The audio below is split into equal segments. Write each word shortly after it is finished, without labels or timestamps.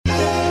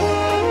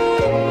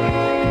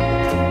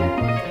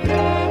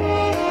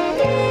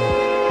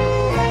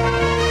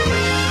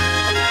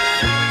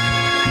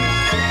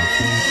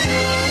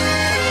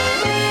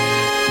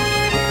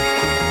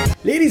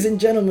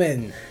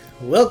gentlemen,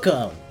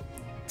 welcome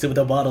to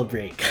the bottle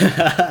break.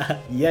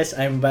 Yes,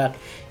 I'm back.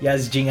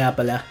 Yazji nga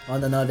pala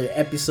on another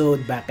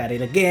episode. Back at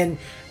it again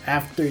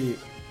after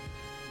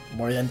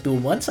more than 2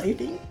 months, I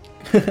think.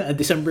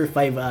 December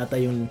 5 ata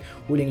yung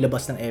huling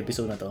labas ng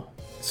episode na to.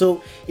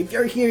 So, if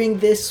you're hearing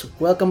this,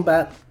 welcome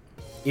back.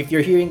 If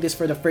you're hearing this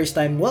for the first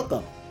time,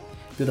 welcome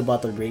to the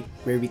bottle break,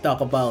 where we talk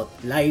about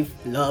life,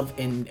 love,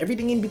 and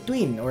everything in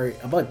between, or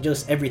about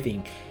just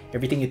everything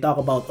you talk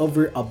about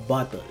over a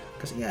bottle.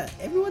 Kasi yeah,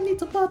 everyone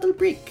needs a bottle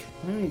break.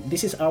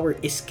 This is our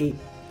escape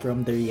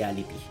from the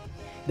reality.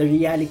 The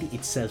reality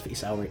itself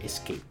is our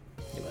escape.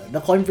 Diba?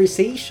 The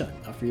conversation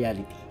of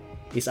reality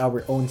is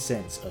our own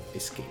sense of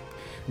escape.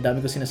 Ang dami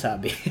ko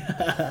sinasabi.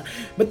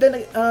 But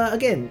then,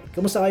 again,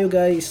 kamusta kayo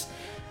guys?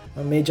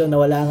 Medyo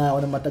nawala nga ako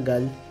ng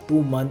matagal.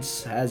 2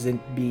 months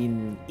hasn't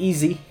been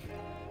easy.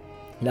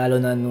 Lalo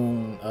na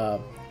nung...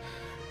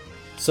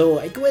 So,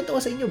 ay kuwento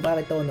ko sa inyo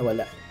bakit ako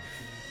nawala.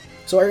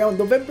 So,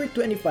 around November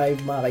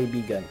 25, mga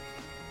kaibigan,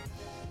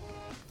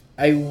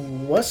 I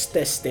was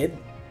tested,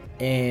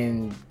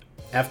 and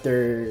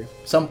after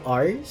some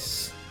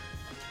hours,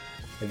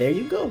 there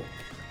you go.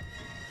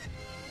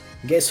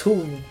 Guess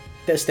who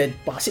tested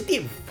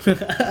positive?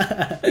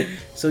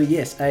 So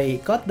yes, I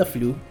caught the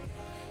flu.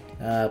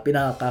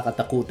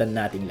 Pinakakatakutan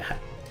nating lahat,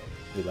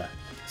 diba?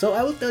 So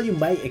I will tell you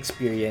my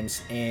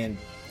experience,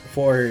 and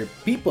for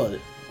people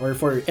or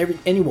for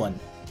anyone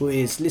who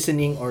is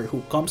listening or who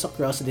comes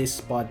across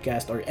this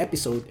podcast or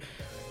episode,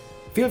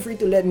 feel free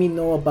to let me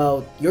know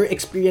about your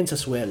experience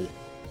as well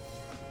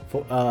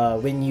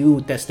when you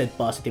tested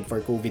positive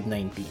for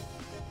COVID-19.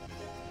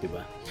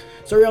 Diba?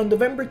 So around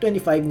November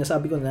 25,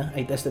 nasabi ko na,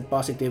 I tested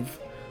positive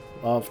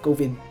of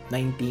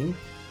COVID-19.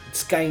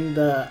 It's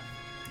kinda,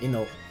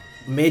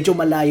 medyo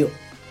malayo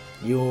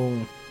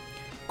yung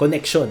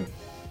connection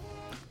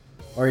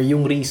or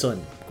yung reason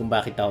kung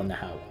bakit ako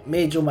nahawa.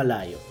 Medyo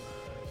malayo.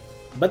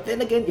 But then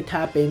again, it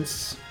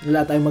happens.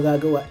 Wala tayong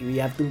magagawa. We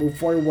have to move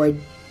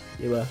forward.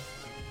 Diba?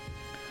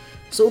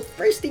 So,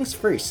 first things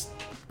first,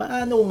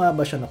 paano nga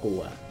ba siya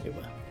nakuha?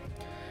 Diba?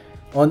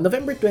 On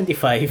November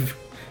 25,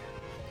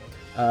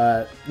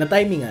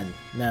 na-timingan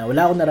na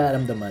wala akong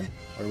nararamdaman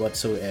or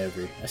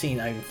whatsoever. As in,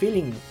 I'm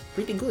feeling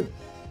pretty good.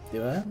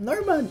 Diba?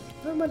 Normal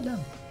lang.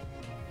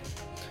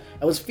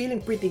 I was feeling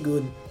pretty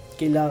good.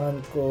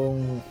 Kailangan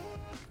kong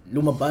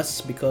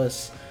lumabas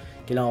because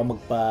kailangan ko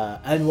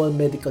magpa-annual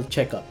medical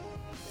checkup.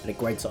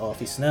 Required sa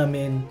office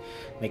namin.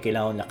 May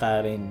kailangan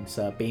lakarin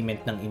sa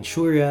payment ng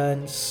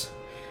insurance.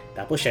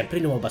 Tapos, syempre,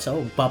 lumabas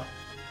ako.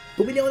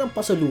 Bumili ako ng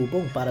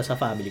pasalubong para sa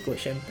family ko.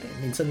 Syempre,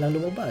 minsan lang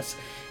lumabas.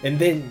 And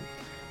then,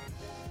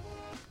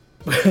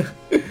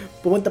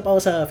 pumunta pa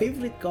ako sa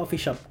favorite coffee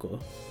shop ko.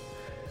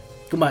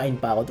 Kumain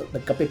pa ako doon.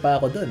 Nagkape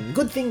pa ako doon.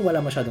 Good thing wala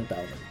masyadong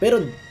tao doon.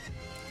 Pero,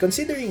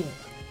 considering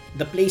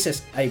the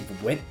places I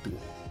went to,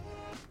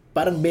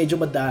 parang medyo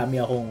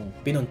madami akong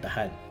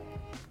pinuntahan.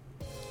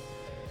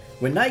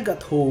 When I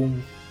got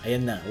home,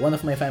 ayan na, one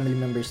of my family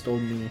members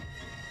told me,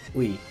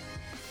 uy,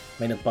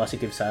 may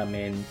nag-positive sa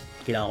amin,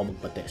 kailangan ko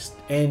magpa-test.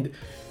 And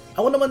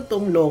ako naman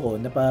tong loko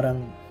na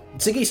parang,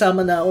 sige,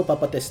 sama na ako,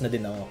 papatest na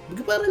din ako.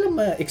 Para lang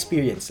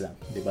ma-experience lang,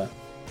 di ba?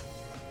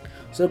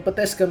 So,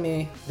 patest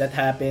kami, that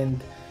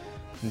happened.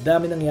 Ang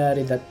dami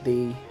nangyari that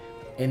day.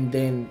 And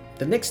then,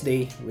 the next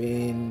day,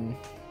 when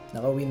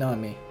nakauwi na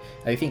kami,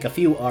 I think a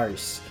few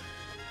hours,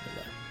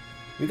 diba?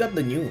 We got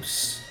the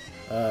news.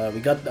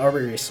 We got our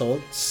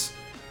results.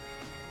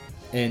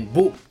 And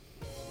boom!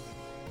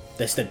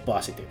 Tested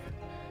positive.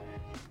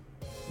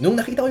 Nung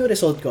nakita ko yung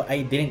result ko,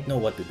 I didn't know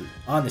what to do.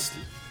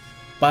 Honestly.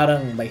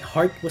 Parang my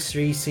heart was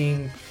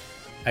racing.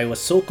 I was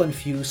so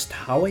confused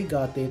how I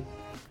got it.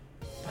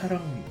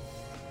 Parang,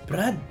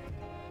 Brad,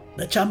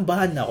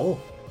 natsambahan ako.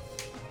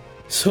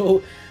 So,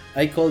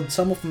 I called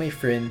some of my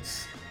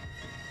friends,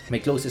 my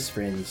closest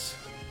friends.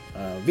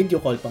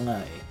 Video call pa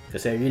nga eh.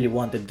 Kasi I really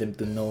wanted them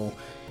to know,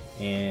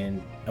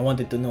 and I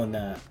wanted to know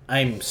na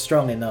I'm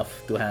strong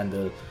enough to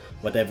handle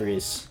whatever it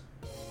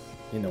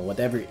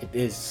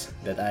is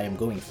that I am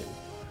going through.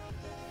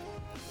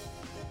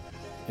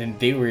 And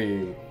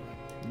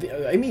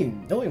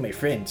knowing my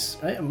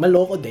friends,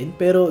 maloko din,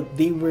 pero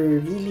they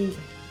were really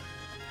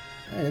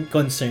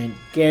concerned,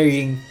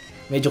 caring.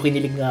 Medyo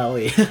kinilig nga ako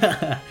eh.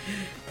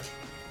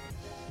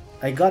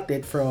 I got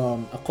it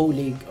from a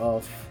colleague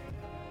of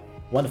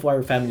one of our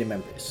family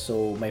members.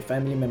 So, my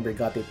family member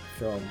got it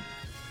from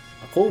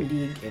a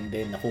colleague, and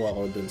then nakuha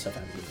ko dun sa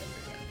family member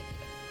namin.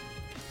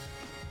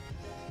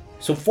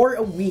 So, for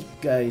a week,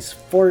 guys,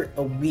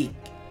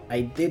 I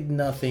did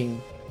nothing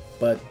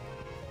but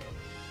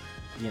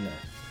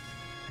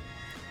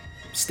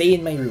stay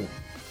in my room.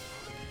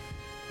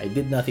 I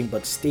did nothing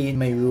but stay in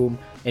my room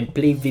and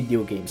play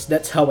video games.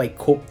 That's how I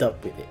coped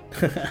up with it.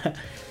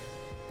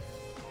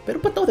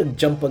 Pero ba't ako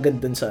nag-jump agad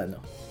dun sa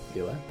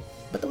di ba?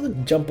 Ba't ako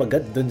nag-jump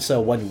agad dun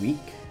sa 1 week?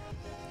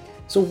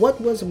 So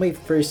what was my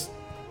first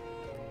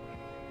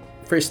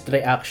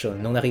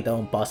reaction nung nakita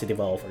kong positive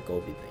ako for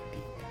COVID-19?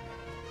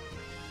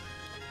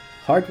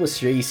 Heart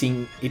was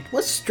racing. It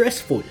was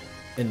stressful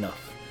enough.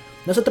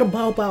 Nasa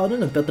trabaho pa ako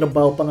noon,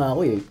 nagtatrabaho pa nga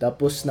ako eh.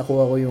 Tapos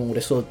nakuha ko yung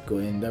result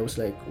ko and I was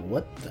like,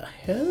 what the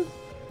hell?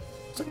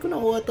 Saan ko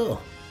nakuha to?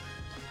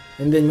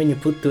 And then when you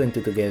put two and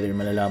two together,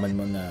 malalaman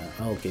mo na,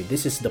 okay,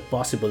 this is the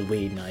possible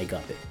way na I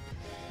got it.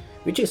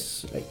 Which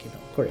is like,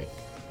 correct.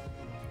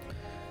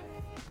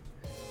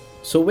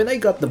 So when I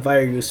got the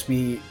virus,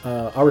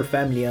 our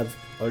family have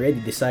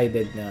already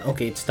decided na,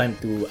 okay, it's time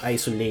to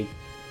isolate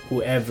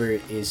whoever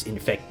is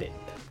infected.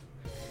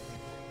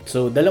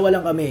 So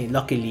dalawa lang kami,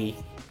 luckily,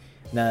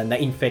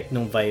 na-infect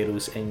ng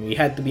virus and we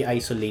had to be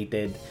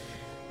isolated.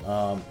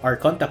 Our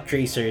contact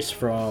tracers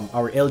from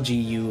our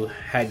LGU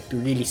had to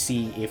really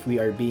see if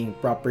we are being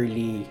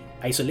properly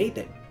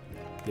isolated.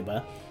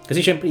 Diba?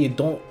 Kasi syempre,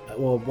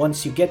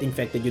 once you get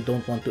infected, you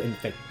don't want to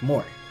infect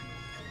more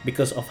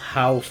because of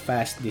how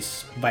fast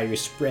this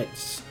virus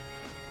spreads.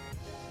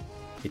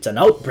 It's an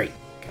outbreak.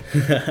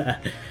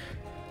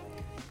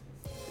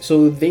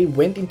 So, they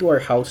went into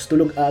our house.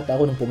 Tulog ata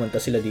ako nung pumunta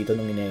sila dito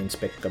nung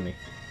ina-inspect kami.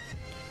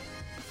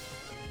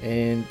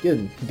 And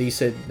yun, they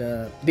said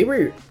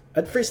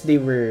at first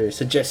they were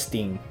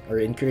suggesting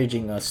or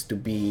encouraging us to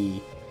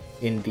be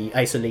in the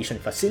isolation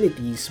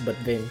facilities, but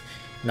then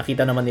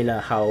nakita naman nila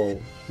how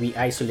we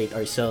isolate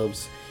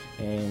ourselves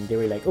and they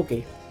were like,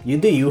 okay, you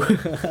do you.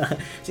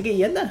 Sige,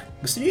 yan na.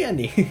 Gusto nyo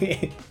yan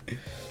eh.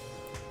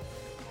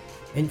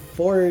 And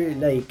for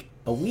like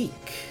a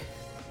week,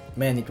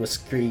 man, it was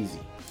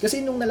crazy. Kasi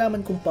nung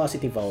nalaman kong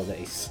positive ako,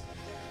 guys,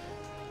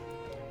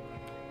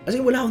 kasi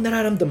wala akong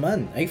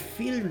nararamdaman. I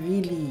feel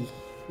really,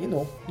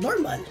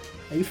 normal.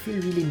 I feel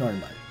really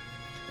normal.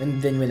 And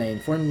then when I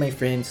informed my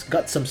friends,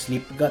 got some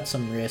sleep, got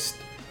some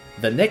rest,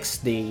 the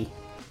next day,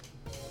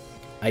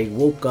 I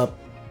woke up,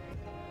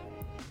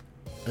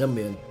 alam mo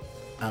yun,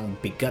 ang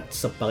bigat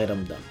sa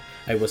pakiramdam.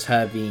 I was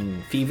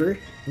having fever.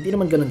 Hindi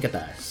naman ganun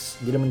kataas.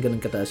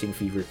 Yung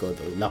fever ko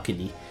though,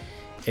 luckily.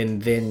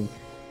 And then,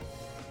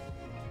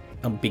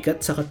 ang bigat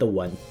sa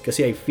katawan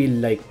kasi I feel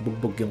like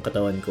bugbog yung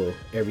katawan ko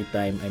every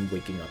time I'm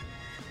waking up.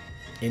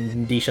 And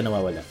hindi siya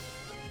nawawala.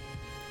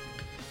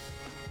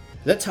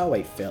 That's how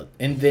I felt.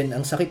 And then,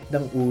 ang sakit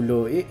ng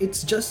ulo,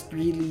 it's just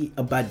really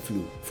a bad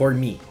flu. For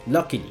me,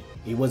 luckily,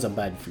 it was a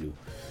bad flu.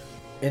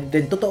 And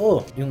then,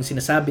 totoo, yung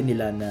sinasabi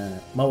nila na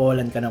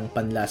mawawalan ka ng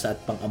panlasa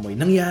at pangamoy,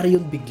 nangyari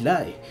yun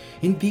bigla eh.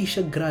 Hindi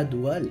siya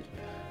gradual.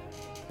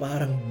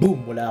 Parang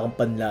boom, wala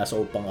kang panlasa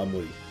o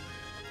pangamoy.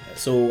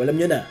 So, alam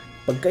nyo na,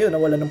 pag kayo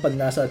nawala ng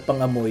panlasa at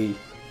pangamoy,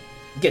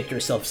 get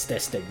yourselves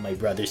tested, my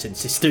brothers and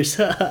sisters.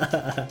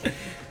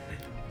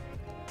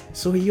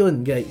 So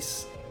yun,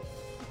 guys.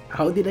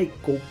 How did I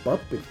cope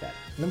up with that?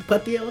 Nang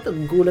pati ako,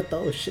 nagulat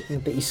ako. Shit,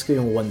 natiis ko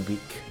yung 1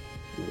 week.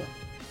 Diba?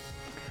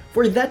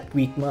 For that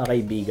week, mga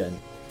kaibigan,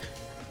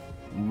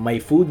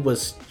 my food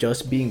was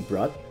just being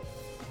brought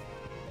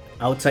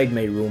outside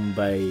my room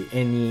by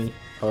any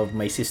of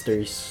my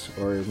sisters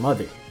or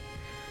mother.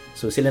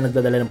 So, sila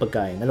nagdadala ng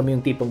pagkain. Alam mo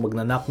yung tipong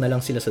magnanak na lang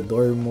sila sa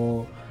door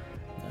mo.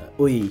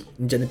 Uy,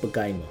 nandiyan yung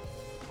pagkain mo.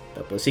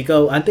 Tapos,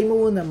 ikaw, antay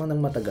mo muna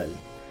ng matagal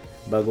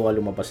bago ka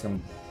lumabas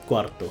ng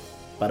kwarto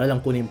para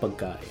lang kunin yung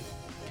pagkain.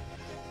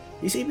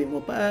 Isipin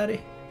mo, pare.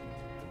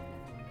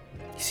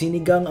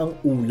 Sinigang ang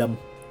ulam.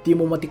 Di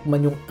mo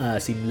matikman yung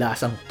asin,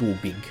 lasang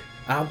tubig.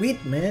 Awit,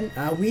 man.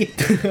 Awit.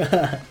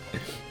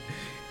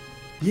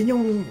 Yun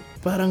yung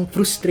parang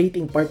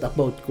frustrating part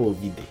about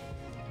COVID eh.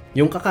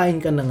 Yung kakain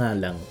ka na nga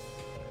lang,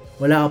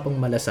 wala ka pang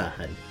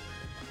malasahan.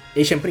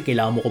 Eh, syempre,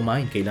 kailangan mo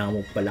kumain. Kailangan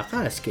mo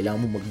palakas.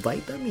 Kailangan mo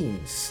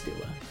mag-vitamins. Di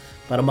ba?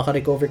 Para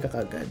makarecover ka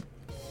kagad.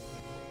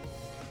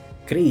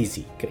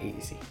 Crazy.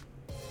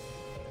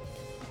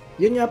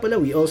 Yun nga pala,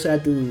 we also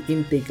had to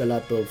intake a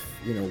lot of,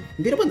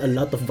 hindi naman a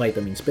lot of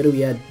vitamins, pero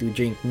we had to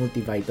drink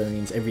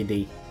multivitamins every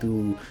day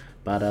to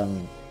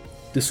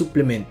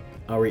supplement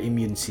our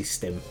immune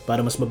system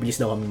para mas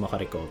mabilis daw kami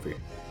makarecover.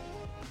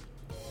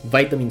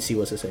 Vitamin C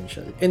was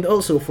essential. And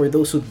also, for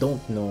those who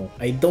don't know,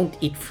 I don't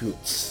eat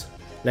fruits.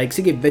 Like,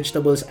 sige,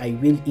 vegetables, I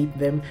will eat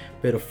them,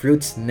 pero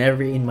fruits,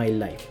 never in my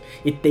life.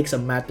 It takes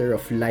a matter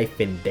of life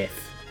and death.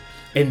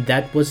 And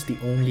that was the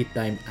only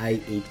time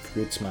I ate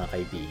fruits, mga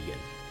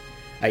kaibigan.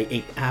 I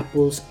ate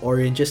apples,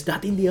 oranges.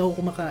 Dati hindi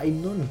ako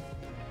kumakain nun.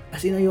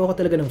 As in, ayoko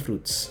talaga ng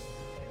fruits.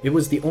 It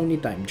was the only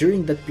time.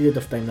 During that period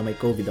of time na may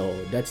COVID ako,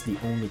 that's the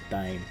only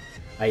time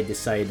I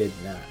decided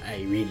na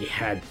I really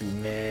had to,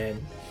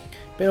 man.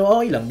 Pero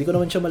okay lang, di ko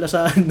naman siya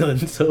malasahan nun.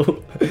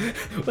 So,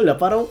 wala,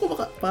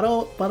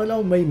 para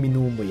lang may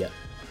minumuya.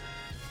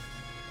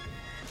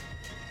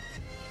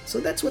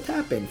 So that's what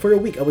happened. For a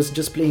week, I was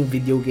just playing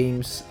video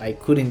games. I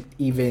couldn't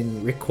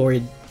even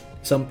record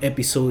some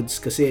episodes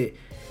kasi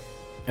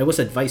I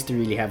was advised to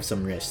really have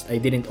some rest. I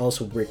didn't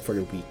also work for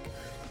a week.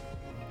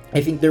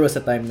 I think there was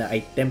a time na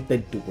I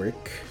tempted to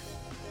work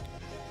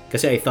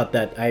kasi I thought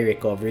that I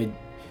recovered.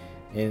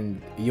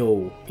 And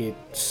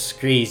it's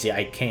crazy.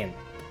 I can't.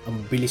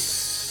 Ang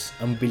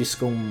bilis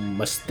kong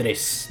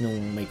ma-stress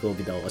nung may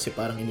COVID ako kasi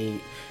parang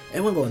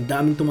ewan ko, ang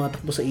daming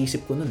tumatakbo sa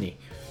isip ko nun eh.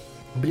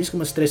 Ang bilis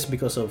kong ma-stress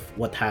because of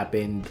what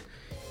happened.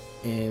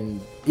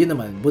 And yun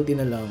naman, buti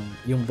na lang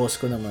yung boss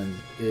ko naman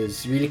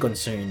is really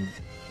concerned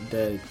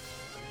that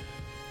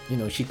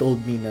she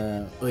told me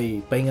na,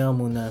 oy, pahinga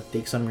muna,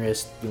 take some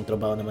rest, yung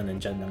trabaho naman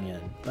nandyan lang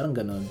yan. Parang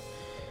ganon.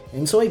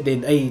 And so I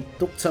did. I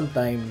took some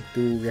time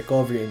to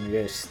recover and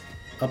rest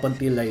up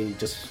until I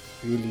just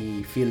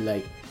really feel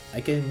like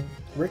I can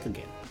work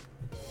again.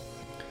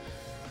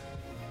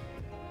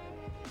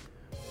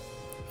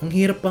 Ang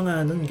hirap pa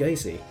nga nun,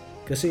 guys, eh.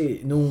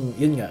 Kasi nung,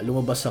 yun nga,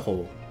 lumabas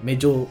ako,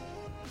 medyo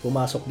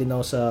pumasok din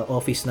ako sa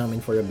office namin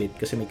for a bit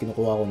kasi may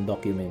kinukuha akong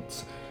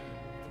documents.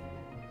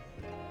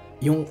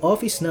 Yung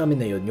office namin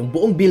na yun, yung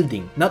buong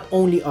building, not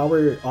only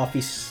our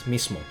office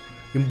mismo,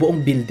 yung buong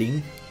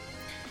building,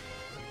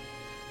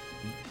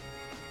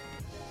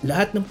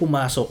 lahat ng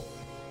pumasok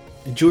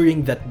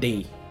during that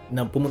day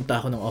na pumunta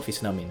ako ng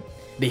office namin,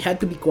 they had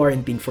to be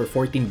quarantined for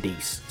 14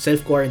 days.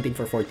 Self-quarantine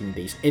for 14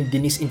 days. And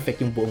disinfect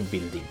yung buong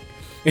building.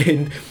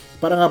 And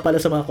para nga pala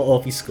sa mga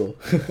ka-office ko,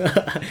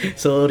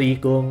 sorry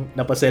kung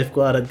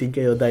napa-self-quarantine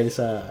kayo dahil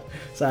sa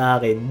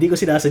akin. Hindi ko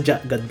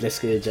sinasadya. God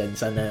bless kayo dyan.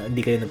 Sana hindi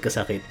kayo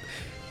nagkasakit.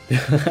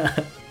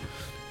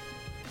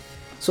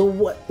 So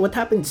what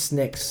happens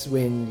next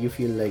when you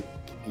feel like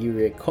you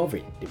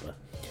recovered, diba?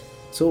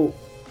 So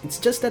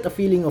it's just that a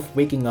feeling of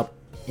waking up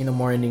in the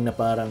morning na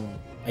parang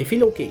I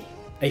feel okay.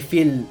 I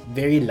feel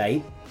very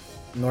light,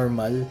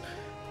 normal,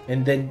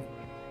 and then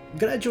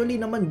gradually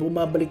naman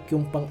bumabalik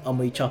yung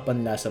pang-amoy tsaka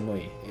panlasa mo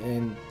eh.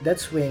 And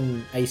that's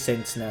when I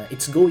sense na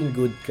it's going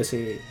good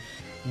kasi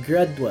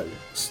gradual,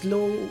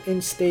 slow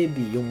and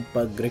steady yung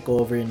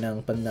pag-recover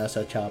ng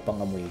panlasa tsaka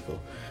pang-amoy ko.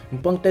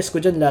 Yung pang-test ko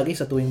dyan lagi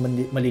sa tuwing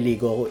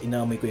maliligo ako,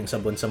 inaamoy ko yung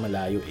sabon sa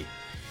malayo eh.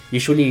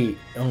 Usually,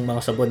 ang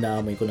mga sabon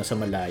naamoy ko na sa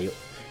malayo.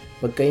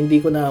 Pagka hindi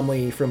ko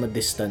naamoy from a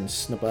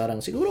distance na parang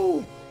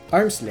siguro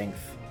arm's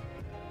length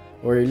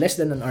or less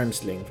than an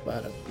arm's length,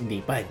 parang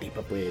hindi pa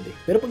pwede.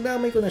 Pero pag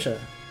naamoy ko na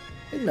siya,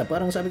 yun na,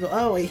 parang sabi ko,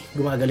 okay,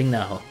 gumagaling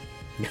na ako.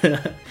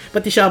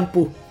 Pati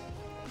shampoo.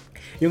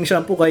 Yung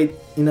shampoo kahit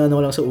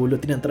inaano ko lang sa ulo,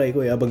 tinatry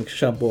ko habang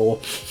shampoo ako.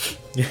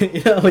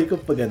 Inaamoy ko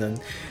pa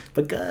ganun.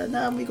 Pagka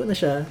naamoy ko na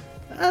siya,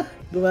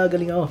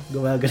 gumagaling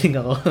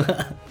ako.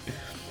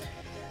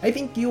 I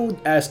think you would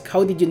ask,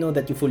 how did you know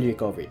that you fully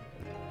recovered?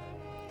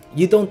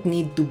 You don't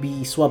need to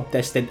be swab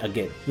tested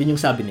again. Yun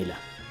yung sabi nila.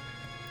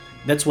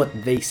 That's what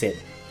they said.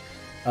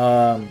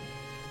 I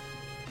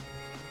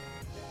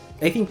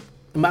think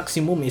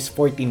maximum is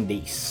 14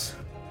 days.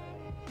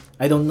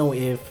 I don't know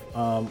if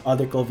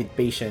other COVID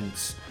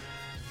patients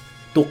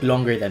took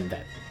longer than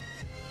that.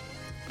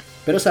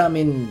 Pero sa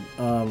amin,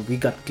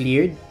 we got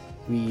cleared.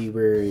 We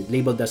were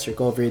labeled as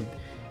recovered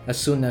as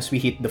soon as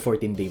we hit the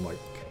 14-day mark.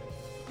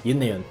 Yun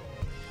na yun.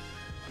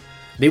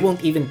 They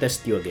won't even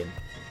test you again.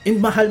 And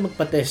mahal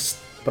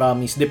magpa-test,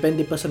 promise.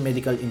 Depende pa sa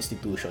medical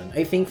institution.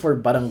 I think for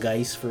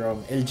barangays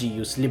from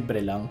LGUs,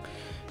 libre lang.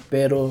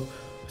 Pero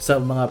sa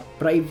mga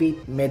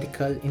private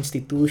medical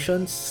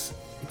institutions,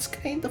 it's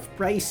kind of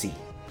pricey.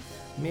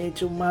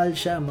 Medyo mahal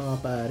siya, mga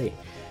pare.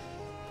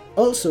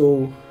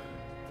 Also,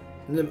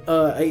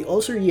 I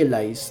also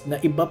realized na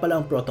iba pala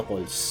ang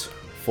protocols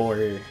for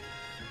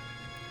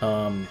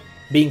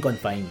being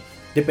confined.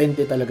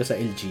 Depende talaga sa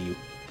LGU.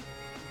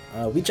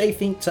 Which I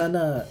think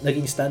sana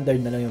naging standard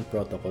na lang yung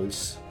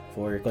protocols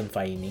for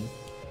confining.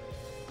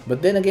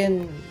 But then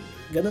again,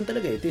 ganun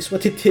talaga. It is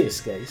what it is,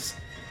 guys.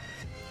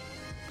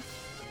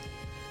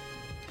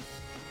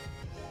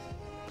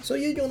 So,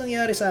 yun yung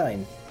nangyari sa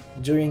akin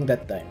during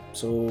that time.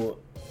 So,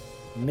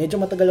 medyo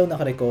matagal ako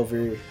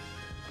naka-recover.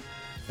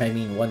 I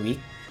mean, 1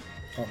 week.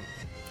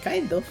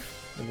 Kind of.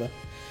 Diba?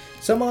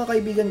 Sa mga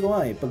kaibigan ko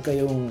nga pagka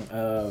yung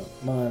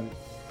mga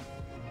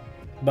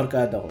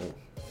barkada ko,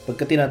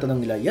 pagka tinatanong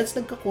nila, Yans,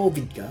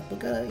 nagka-COVID ka?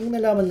 Pagka yung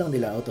nalaman lang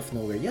nila out of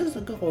nowhere, Yans,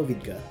 nagka-COVID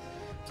ka?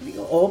 Sabi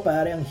ko,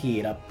 pare, ang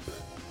hirap.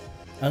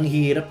 Ang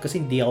hirap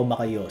kasi hindi ako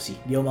makayosi.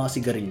 Hindi ako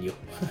makasigarilyo.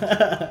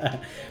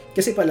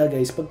 Kasi pala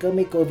guys, pagka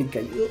may COVID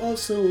ka, you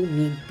also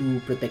need to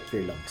protect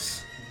your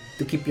lungs.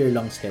 To keep your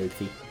lungs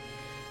healthy.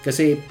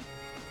 Kasi,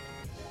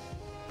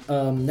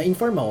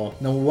 na-inform ako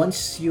na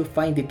once you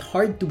find it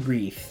hard to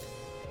breathe,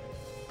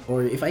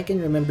 or if I can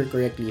remember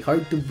correctly,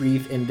 hard to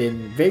breathe and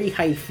then very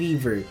high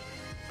fever,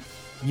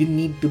 you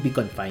need to be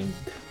confined.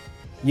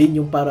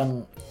 Yun yung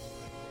parang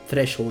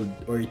threshold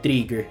or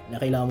trigger na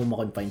kailangan mo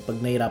ma-confine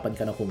pag nahirapan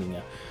ka na huminga.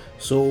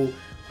 So,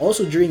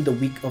 also during the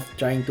week of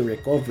trying to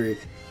recover,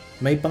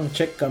 may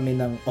pang-check kami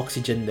ng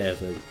oxygen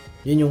level.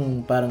 Yun yung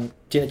parang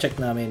chine-check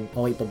namin,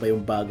 okay pa ba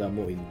yung baga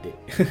mo, hindi.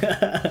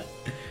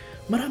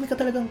 Marami ka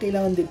talagang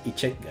kailangan din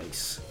i-check,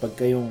 guys.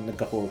 Pagka yung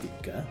nagka-COVID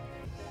ka,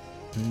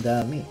 ang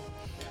dami.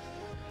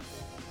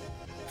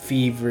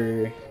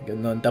 Fever,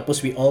 ganun.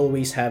 Tapos we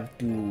always have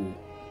to,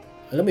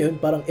 alam mo yun,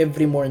 parang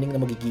every morning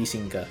na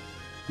magigising ka,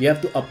 you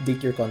have to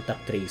update your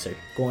contact tracer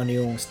kung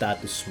ano yung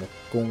status mo.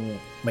 Kung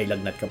may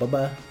lagnat ka pa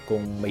ba,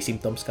 kung may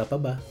symptoms ka pa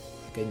ba,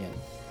 ganyan.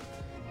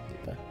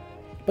 Diba?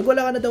 Pag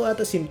wala ka na daw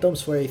ata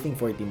symptoms for I think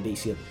 14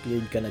 days, yun,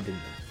 cleared ka na din.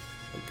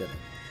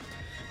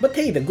 But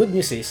hey, the good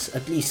news is,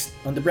 at least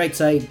on the bright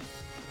side,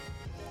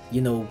 you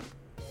know,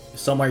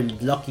 some are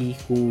lucky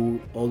who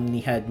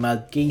only had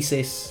mild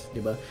cases,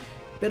 diba?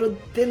 Pero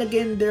then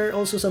again, there are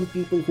also some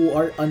people who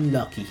are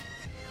unlucky,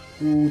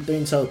 who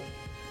turns out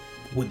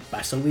would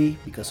pass away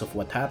because of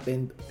what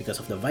happened, because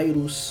of the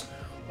virus,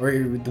 or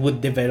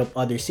would develop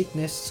other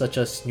sickness such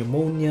as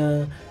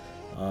pneumonia,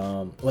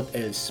 what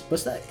else?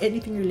 Basta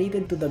anything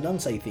related to the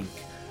lungs, I think.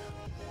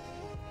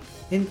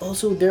 And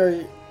also,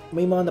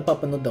 may mga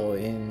napapanood ako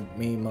and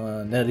may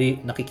mga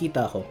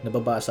nakikita ako,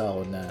 nababasa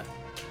ako na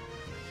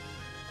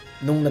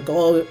nung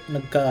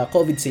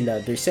nagka-COVID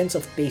sila, their sense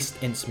of taste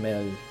and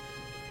smell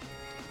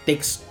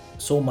takes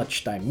so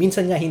much time.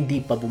 Minsan nga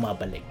hindi pa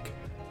bumabalik.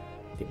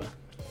 Diba?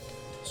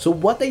 So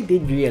what I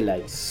did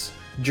realize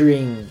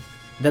during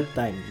that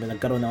time na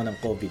nagkaroon ako ng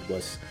COVID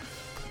was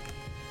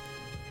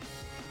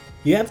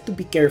you have to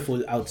be careful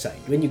outside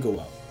when you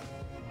go out.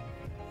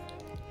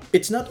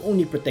 It's not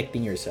only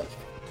protecting yourself,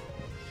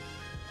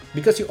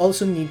 because you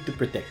also need to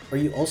protect, or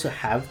you also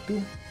have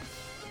to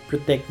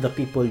protect the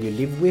people you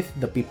live with,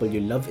 the people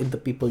you love, and the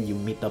people you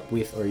meet up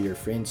with, or your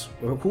friends,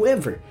 or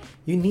whoever.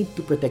 You need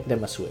to protect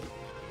them as well.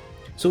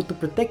 So to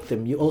protect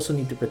them, you also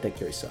need to protect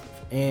yourself.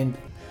 And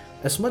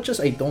as much as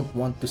I don't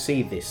want to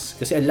say this,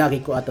 kasi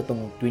lagi ko ata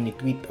tong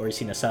tweet or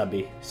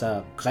sinasabi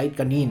sa kahit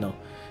kanino,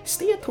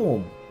 stay at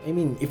home. I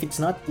mean, if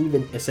it's not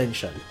even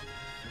essential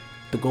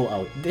to go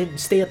out, then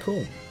stay at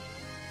home.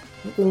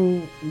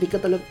 Kung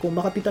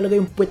makati talaga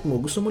yung puwet mo,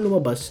 gusto mo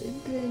lumabas, and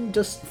then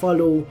just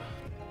follow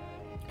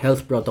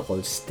health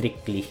protocols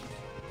strictly.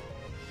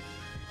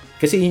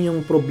 Kasi yun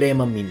yung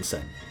problema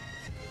minsan.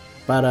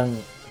 Parang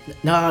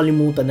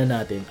nakakalimutan na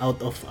natin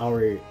out of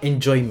our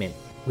enjoyment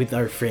with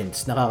our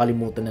friends.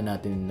 Nakakalimutan na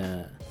natin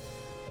na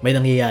may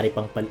nangyayari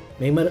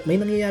may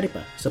nangyayari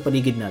pa sa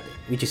paligid natin,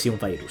 which is yung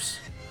virus.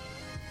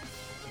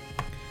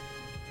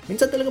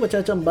 Minsan talaga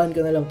matsatsambahan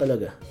ka na lang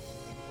talaga.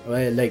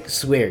 Well, like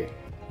swear,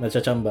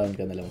 matsatsambahan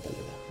ka na lang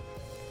talaga.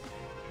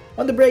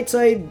 On the bright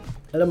side,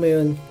 alam mo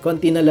yun,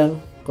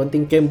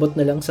 konting kembot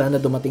na lang, sana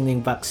dumating na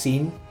yung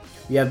vaccine.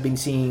 We have been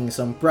seeing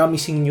some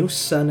promising news.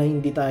 Sana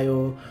hindi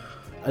tayo,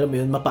 alam mo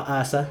yun,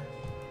 mapaasa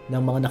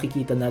ng mga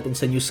nakikita natin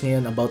sa news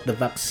ngayon about the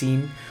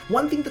vaccine.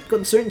 One thing that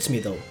concerns me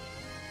though,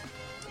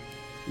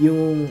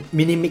 yung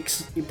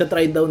minimix,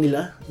 itatry daw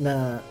nila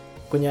na,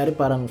 kunyari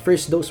parang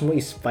first dose mo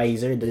is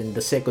Pfizer, then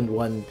the second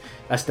one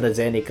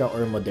AstraZeneca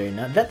or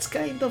Moderna. That's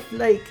kind of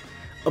like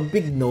a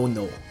big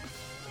no-no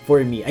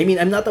for me. I mean,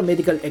 I'm not a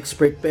medical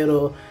expert,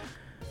 pero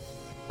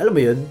alam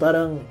mo yun,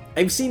 parang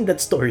I've seen that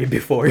story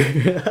before.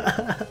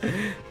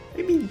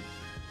 I mean,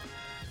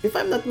 if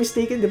I'm not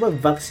mistaken, di ba,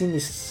 vaccine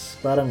is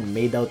parang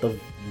made out of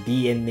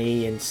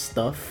DNA and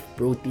stuff,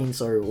 proteins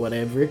or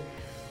whatever.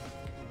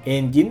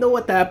 And you know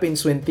what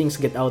happens when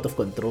things get out of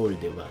control,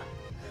 di ba?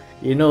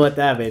 You know what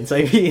happens.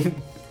 I mean,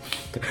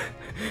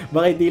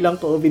 baka hindi lang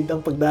COVID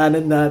ang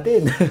pagdaanan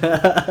natin.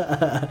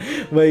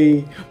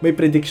 may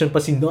prediction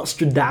pa si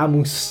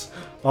Nostradamus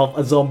of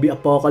a zombie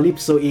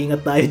apocalypse. So,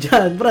 ingat tayo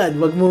dyan, Brad.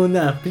 Wag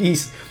muna.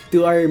 Please,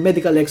 to our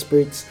medical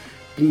experts,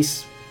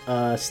 please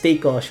stay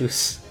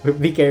cautious.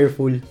 Be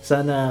careful.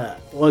 Sana,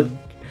 wag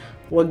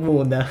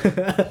muna.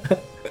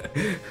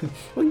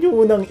 Wag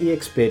nyo munang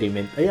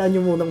i-experiment. Ayaan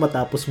nyo munang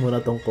matapos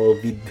muna tong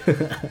COVID.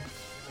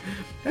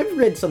 I've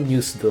read some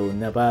news though,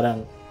 na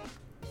parang,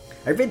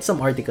 I've read some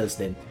articles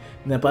din,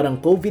 na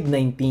parang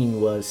COVID-19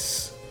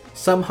 was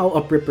somehow a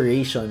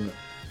preparation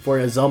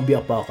for a zombie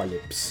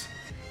apocalypse.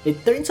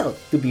 It turns out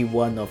to be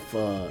one of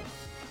a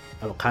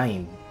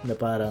kind na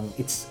parang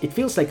it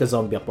feels like a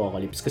zombie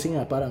apocalypse kasi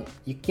nga parang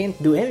you can't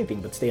do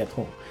anything but stay at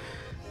home.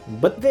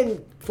 But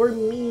then for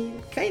me,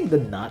 kinda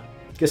not,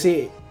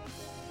 kasi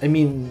I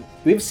mean,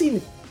 we've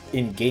seen it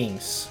in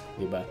games,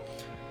 di ba?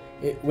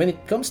 When it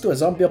comes to a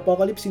zombie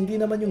apocalypse, hindi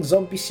naman yung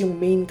zombies yung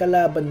main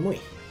kalaban mo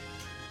eh.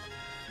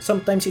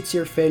 Sometimes it's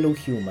your fellow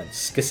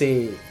humans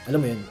kasi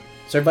alam mo yun,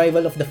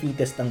 survival of the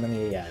fittest ang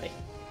nangyayari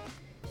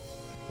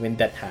when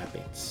that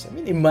happens. I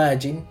mean,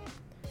 imagine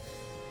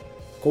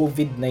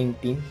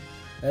COVID-19.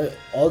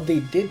 All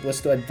they did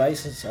was to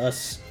advise us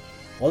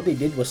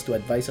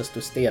to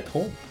stay at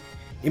home.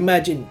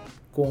 Imagine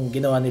kung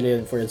ginawa nila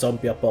yun for a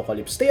zombie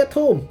apocalypse. Stay at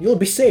home, you'll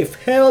be safe.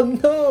 Hell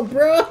no,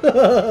 bro.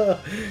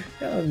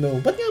 Hell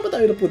no. Ba't nga ba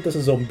tayo napunta sa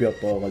zombie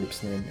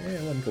apocalypse na yun?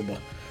 Ewan ko ba.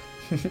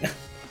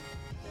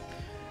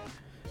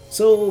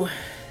 So,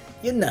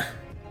 yun na.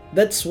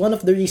 That's one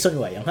of the reason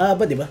why. Ang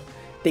haba, di ba?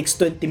 Takes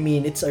 20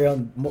 minutes,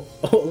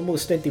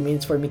 almost 20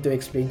 minutes for me to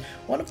explain.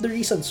 One of the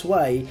reasons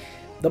why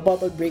the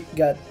bottle break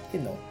got,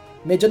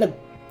 medyo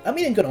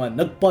aminin ko naman,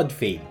 nag-pod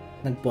fade.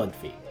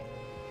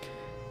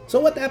 So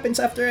what happens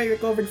after I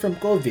recovered from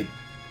COVID?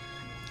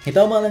 Ito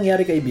ang mga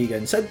nangyari,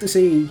 kaibigan. Sad to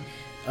say,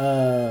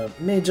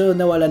 medyo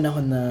nawalan ako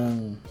ng,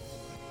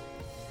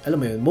 alam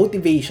mo yun,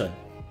 motivation.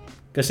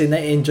 Kasi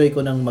na-enjoy ko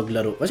nang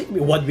maglaro. Kasi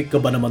 1 week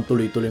ka ba naman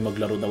tuloy-tuloy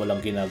maglaro na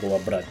walang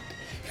ginagawa, Brad?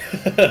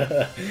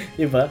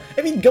 Diba?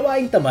 I mean,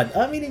 gawaing tamad.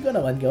 Aminin ko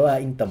naman,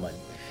 gawaing tamad.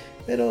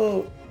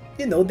 Pero,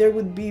 there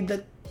would be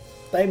that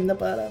time na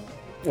parang,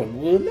 wag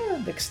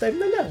na, next time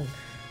na lang.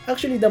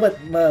 Actually, dapat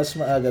mas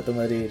maaga ito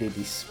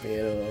ma-release.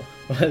 Pero,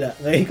 wala.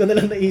 Ngayon ko na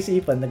lang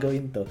naisipan na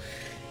gawin to.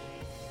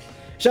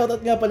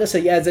 Shoutout nga pala sa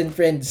Yaz and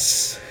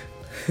Friends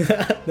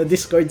na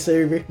Discord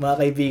server. Mga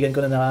kaibigan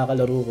ko na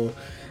nakakalaro ko.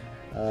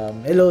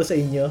 Hello sa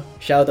inyo.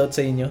 Shoutout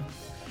sa inyo.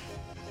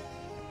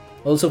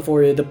 Also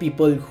for the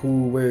people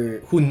who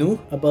knew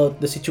about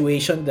the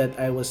situation that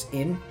I was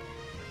in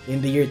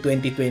the year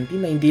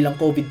 2020 na hindi lang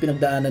COVID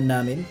pinagdaanan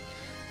namin.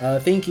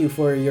 Thank you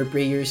for your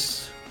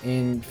prayers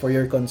and for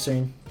your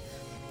concern.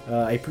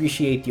 I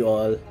appreciate you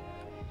all.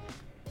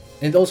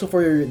 And also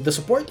for the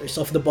supporters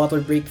of the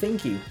Bottle Break,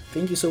 thank you.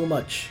 Thank you so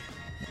much.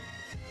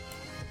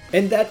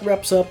 And that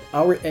wraps up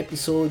our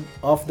episode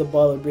of the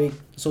Bottle Break.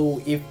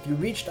 So if you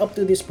reached up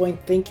to this point,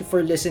 thank you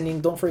for listening.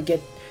 Don't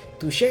forget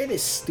to share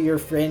this to your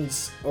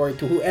friends or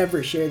to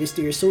whoever, share this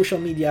to your social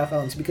media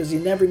accounts because you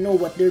never know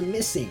what they're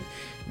missing,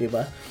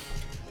 diba?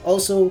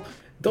 Also,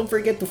 don't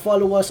forget to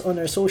follow us on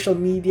our social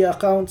media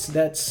accounts.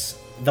 That's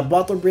The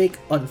Bottle Break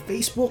on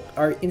Facebook.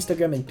 Our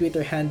Instagram and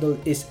Twitter handle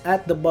is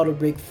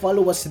 @TheBottleBreak.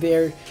 Follow us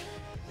there.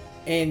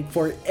 And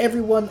for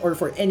everyone or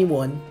for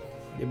anyone,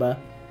 diba,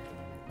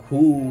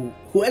 who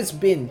has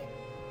been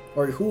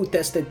or who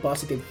tested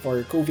positive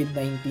for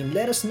COVID-19,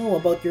 let us know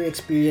about your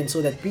experience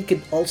so that we can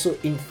also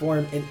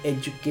inform and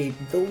educate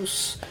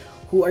those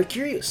who are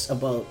curious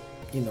about,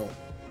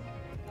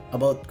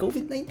 about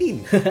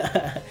COVID-19.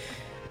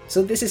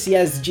 So this is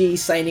Yaz G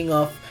signing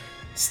off.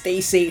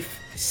 Stay safe,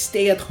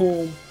 stay at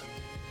home.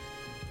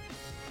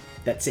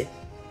 That's it.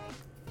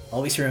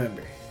 Always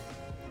remember,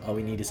 all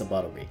we need is a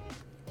bottle break.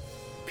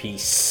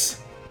 Peace.